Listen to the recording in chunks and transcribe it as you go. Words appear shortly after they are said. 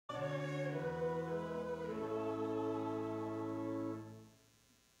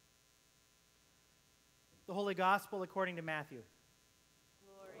The Holy Gospel according to Matthew.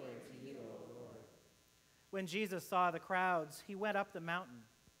 Glory to you, O Lord. When Jesus saw the crowds, he went up the mountain,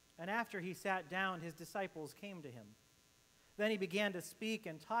 and after he sat down, his disciples came to him. Then he began to speak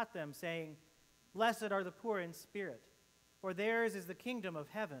and taught them, saying, "Blessed are the poor in spirit, for theirs is the kingdom of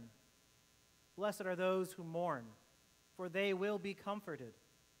heaven. Blessed are those who mourn, for they will be comforted.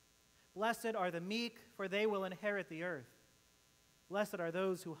 Blessed are the meek, for they will inherit the earth. Blessed are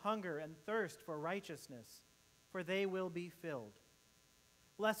those who hunger and thirst for righteousness, for they will be filled.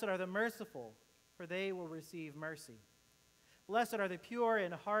 Blessed are the merciful, for they will receive mercy. Blessed are the pure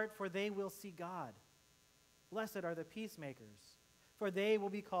in heart, for they will see God. Blessed are the peacemakers, for they will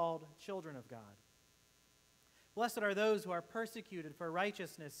be called children of God. Blessed are those who are persecuted for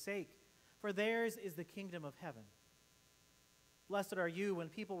righteousness' sake, for theirs is the kingdom of heaven. Blessed are you when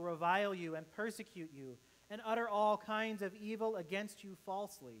people revile you and persecute you and utter all kinds of evil against you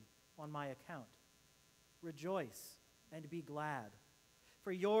falsely on my account. Rejoice and be glad,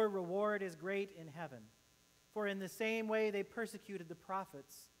 for your reward is great in heaven. For in the same way they persecuted the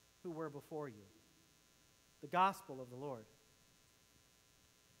prophets who were before you." The Gospel of the Lord.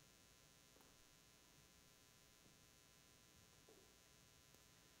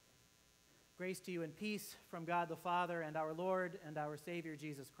 Grace to you and peace from God the Father and our Lord and our Savior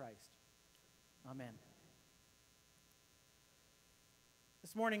Jesus Christ. Amen.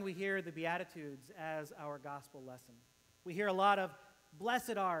 This morning we hear the Beatitudes as our gospel lesson. We hear a lot of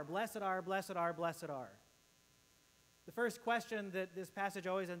blessed are, blessed are, blessed are, blessed are. The first question that this passage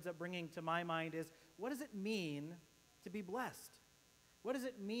always ends up bringing to my mind is, what does it mean to be blessed? What does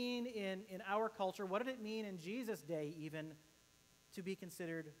it mean in our culture? What did it mean in Jesus' day even to be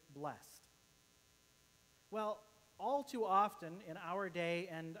considered blessed? Well, all too often in our day,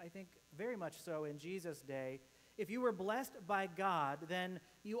 and I think very much so in Jesus' day, if you were blessed by God, then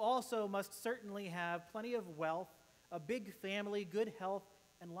you also must certainly have plenty of wealth, a big family, good health,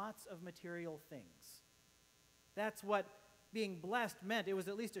 and lots of material things. That's what being blessed meant. It was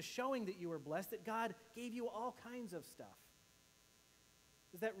at least a showing that you were blessed, that God gave you all kinds of stuff.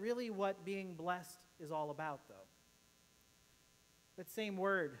 Is that really what being blessed is all about, though? That same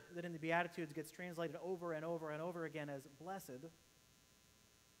word that in the Beatitudes gets translated over and over and over again as blessed,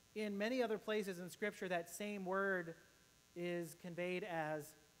 in many other places in Scripture, that same word is conveyed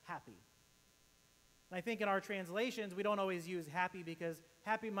as happy. And I think in our translations, we don't always use happy because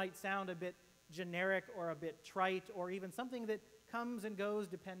happy might sound a bit generic or a bit trite or even something that comes and goes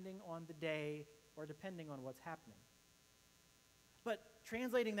depending on the day or depending on what's happening. But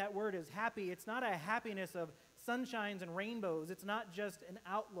translating that word as happy, it's not a happiness of sunshines and rainbows. It's not just an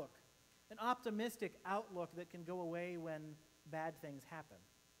outlook, an optimistic outlook that can go away when bad things happen.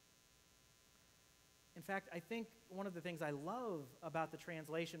 In fact, I think one of the things I love about the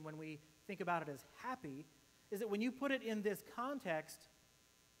translation when we think about it as happy is that when you put it in this context,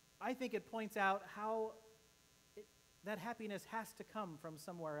 I think it points out how that happiness has to come from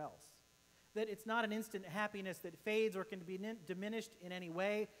somewhere else. That it's not an instant happiness that fades or can be diminished in any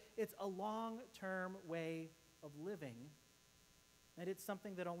way. It's a long-term way of living, and it's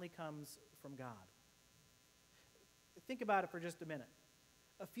something that only comes from God. Think about it for just a minute.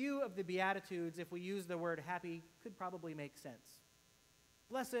 A few of the Beatitudes, if we use the word happy, could probably make sense.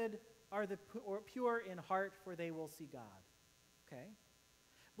 Blessed are the pure in heart, for they will see God. Okay?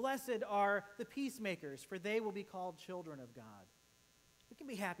 Blessed are the peacemakers, for they will be called children of God. We can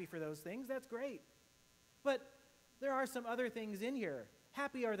be happy for those things. That's great. But there are some other things in here.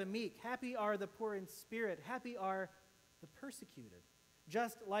 Happy are the meek. Happy are the poor in spirit. Happy are the persecuted.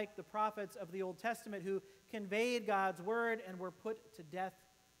 Just like the prophets of the Old Testament who conveyed God's word and were put to death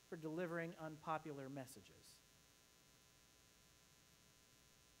for delivering unpopular messages.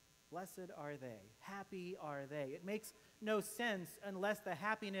 Blessed are they. Happy are they. It makes no sense unless the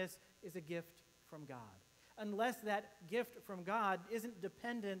happiness is a gift from God. Unless that gift from God isn't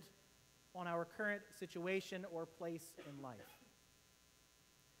dependent on our current situation or place in life.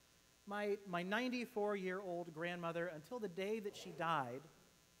 My 94-year-old grandmother, until the day that she died,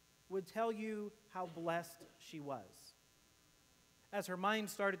 would tell you how blessed she was. As her mind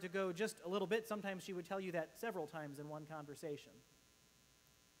started to go just a little bit, sometimes she would tell you that several times in one conversation.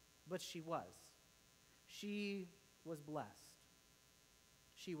 But she was. She was blessed.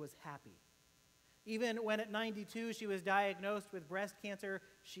 She was happy. Even when at 92 she was diagnosed with breast cancer,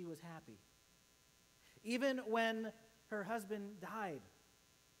 she was happy. Even when her husband died,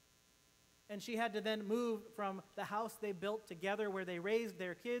 and she had to then move from the house they built together where they raised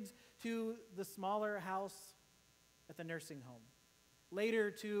their kids to the smaller house at the nursing home.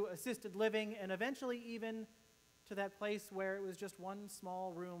 Later to assisted living, and eventually even to that place where it was just one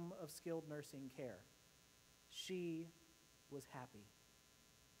small room of skilled nursing care. she was happy.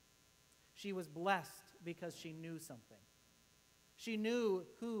 She was blessed because she knew something. She knew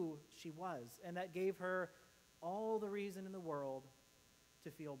who she was, and that gave her all the reason in the world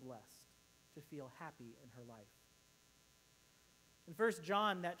to feel blessed, to feel happy in her life. In 1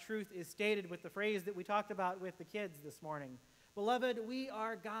 John, that truth is stated with the phrase that we talked about with the kids this morning. Beloved, we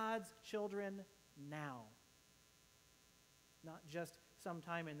are God's children now. Not just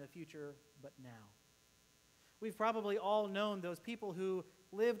sometime in the future, but now. We've probably all known those people who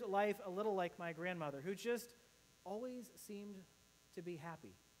lived life a little like my grandmother, who just always seemed to be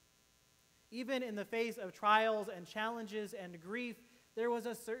happy. Even in the face of trials and challenges and grief, there was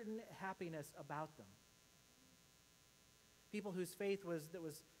a certain happiness about them. People whose faith was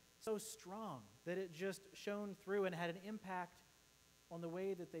so strong that it just shone through and had an impact on the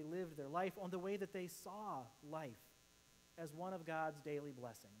way that they lived their life, on the way that they saw life as one of God's daily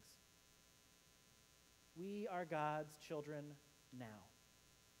blessings. We are God's children now.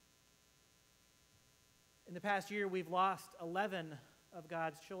 In the past year, we've lost 11 of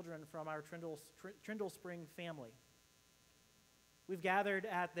God's children from our Trindle Spring family. We've gathered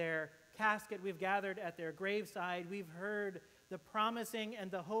at their casket, we've gathered at their graveside, we've heard the promising and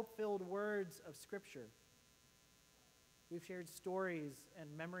the hope-filled words of Scripture. We've shared stories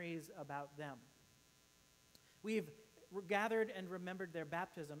and memories about them. We've gathered and remembered their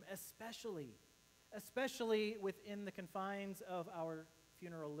baptism, especially within the confines of our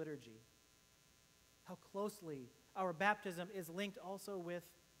funeral liturgy. How closely our baptism is linked also with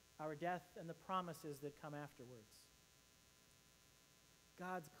our death and the promises that come afterwards.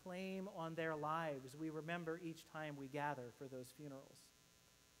 God's claim on their lives we remember each time we gather for those funerals,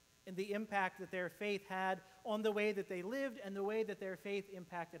 and the impact that their faith had on the way that they lived and the way that their faith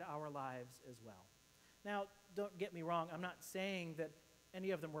impacted our lives as well. Now, don't get me wrong, I'm not saying that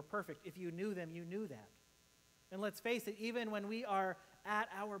any of them were perfect. If you knew them, you knew that. And let's face it, even when we are at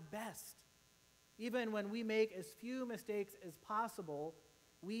our best, even when we make as few mistakes as possible,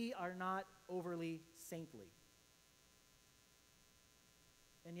 we are not overly saintly.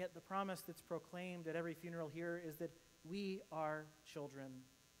 And yet the promise that's proclaimed at every funeral here is that we are children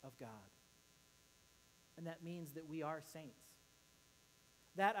of God. And that means that we are saints.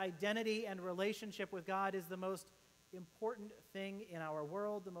 That identity and relationship with God is the most important thing in our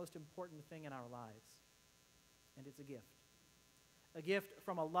world, the most important thing in our lives. And it's a gift. A gift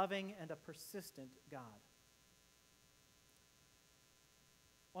from a loving and a persistent God.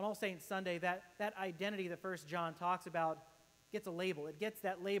 On All Saints Sunday, that identity that 1 John talks about gets a label. It gets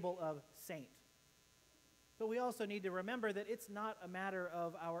that label of saint. But we also need to remember that it's not a matter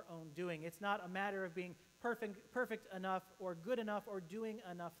of our own doing. It's not a matter of being perfect enough or good enough or doing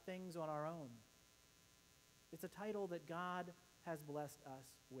enough things on our own. It's a title that God has blessed us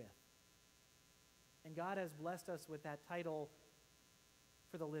with. And God has blessed us with that title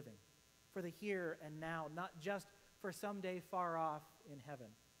for the living, for the here and now, not just for someday far off in heaven.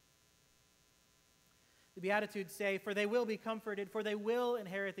 The Beatitudes say, "For they will be comforted, for they will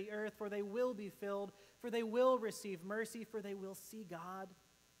inherit the earth, for they will be filled, for they will receive mercy, for they will see God,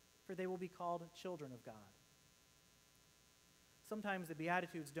 for they will be called children of God." Sometimes the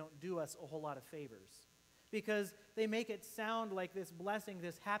Beatitudes don't do us a whole lot of favors because they make it sound like this blessing,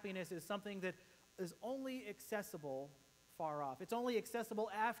 this happiness is something that is only accessible far off. It's only accessible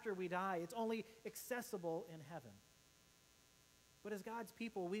after we die. It's only accessible in heaven. But as God's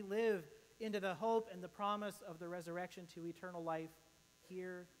people, we live into the hope and the promise of the resurrection to eternal life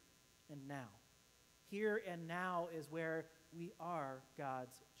here and now. Here and now is where we are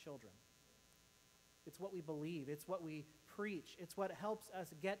God's children. It's what we believe. It's what we preach. It's what helps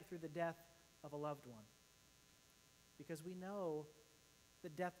us get through the death of a loved one. Because we know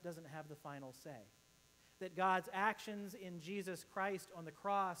that death doesn't have the final say. That God's actions in Jesus Christ on the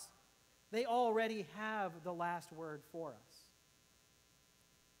cross, they already have the last word for us.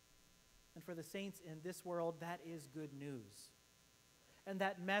 And for the saints in this world, that is good news. And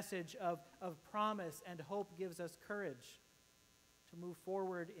that message of promise and hope gives us courage to move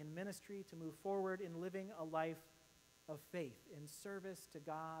forward in ministry, to move forward in living a life of faith, in service to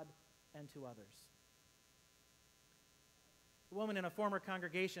God and to others. A woman in a former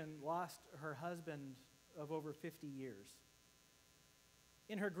congregation lost her husband of over 50 years.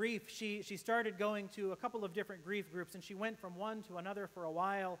 In her grief, she started going to a couple of different grief groups, and she went from one to another for a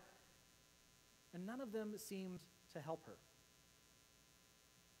while, and none of them seemed to help her.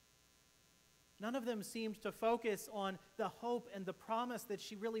 None of them seemed to focus on the hope and the promise that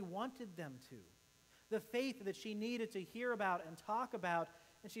she really wanted them to, the faith that she needed to hear about and talk about,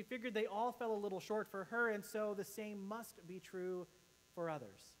 and she figured they all fell a little short for her, and so the same must be true for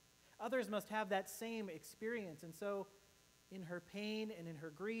others. Others must have that same experience. And so, in her pain and in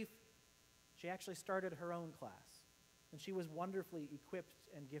her grief, she actually started her own class. And she was wonderfully equipped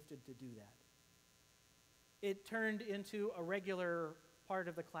and gifted to do that. It turned into a regular part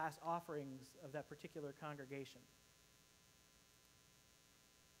of the class offerings of that particular congregation.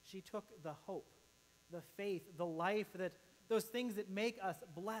 She took the hope, the faith, the life, those things that make us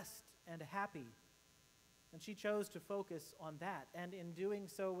blessed and happy, and she chose to focus on that, and in doing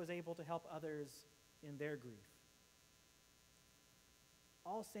so was able to help others in their grief.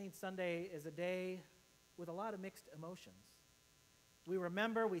 All Saints Sunday is a day with a lot of mixed emotions. We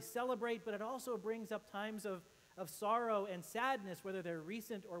remember, we celebrate, but it also brings up times of sorrow and sadness, whether they're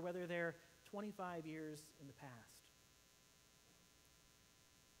recent or whether they're 25 years in the past.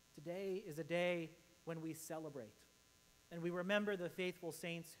 Today is a day when we celebrate, and we remember the faithful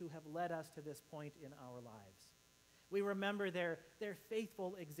saints who have led us to this point in our lives. We remember their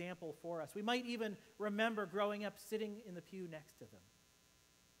faithful example for us. We might even remember growing up sitting in the pew next to them.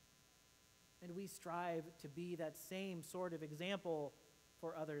 And we strive to be that same sort of example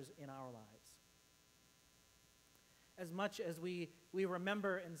for others in our lives. As much as we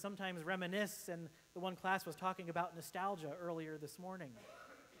remember and sometimes reminisce, and the one class was talking about nostalgia earlier this morning.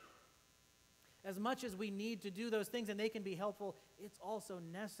 As much as we need to do those things and they can be helpful, it's also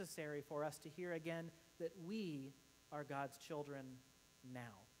necessary for us to hear again that we are God's children now.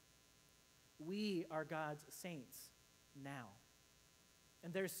 We are God's saints now.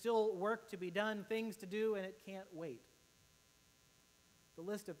 And there's still work to be done, things to do, and it can't wait. The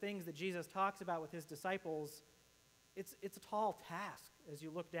list of things that Jesus talks about with his disciples, it's a tall task as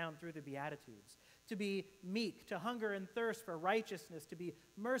you look down through the Beatitudes. To be meek, to hunger and thirst for righteousness, to be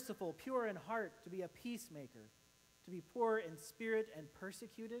merciful, pure in heart, to be a peacemaker, to be poor in spirit and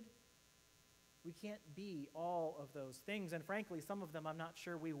persecuted. We can't be all of those things, and frankly, some of them I'm not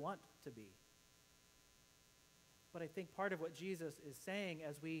sure we want to be. But I think part of what Jesus is saying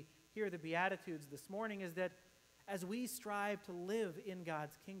as we hear the Beatitudes this morning is that as we strive to live in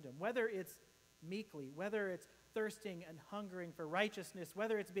God's kingdom, whether it's meekly, whether it's thirsting and hungering for righteousness,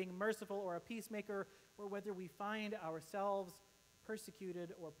 whether it's being merciful or a peacemaker, or whether we find ourselves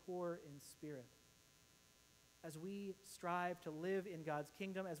persecuted or poor in spirit, as we strive to live in God's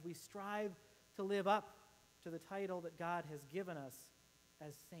kingdom, as we strive to live up to the title that God has given us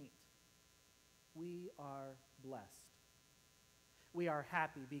as saint, we are blessed. We are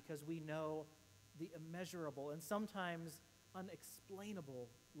happy because we know the immeasurable and sometimes unexplainable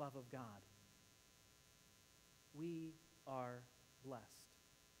love of God. We are blessed.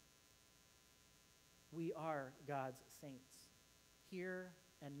 We are God's saints, here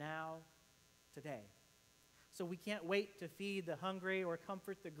and now, today. So we can't wait to feed the hungry or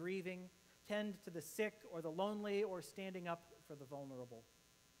comfort the grieving, tend to the sick or the lonely, or standing up for the vulnerable.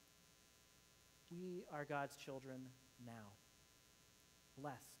 We are God's children now,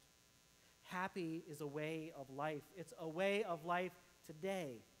 blessed. Happy is a way of life. It's a way of life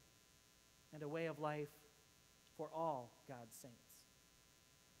today and a way of life for all God's saints.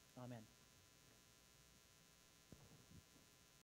 Amen.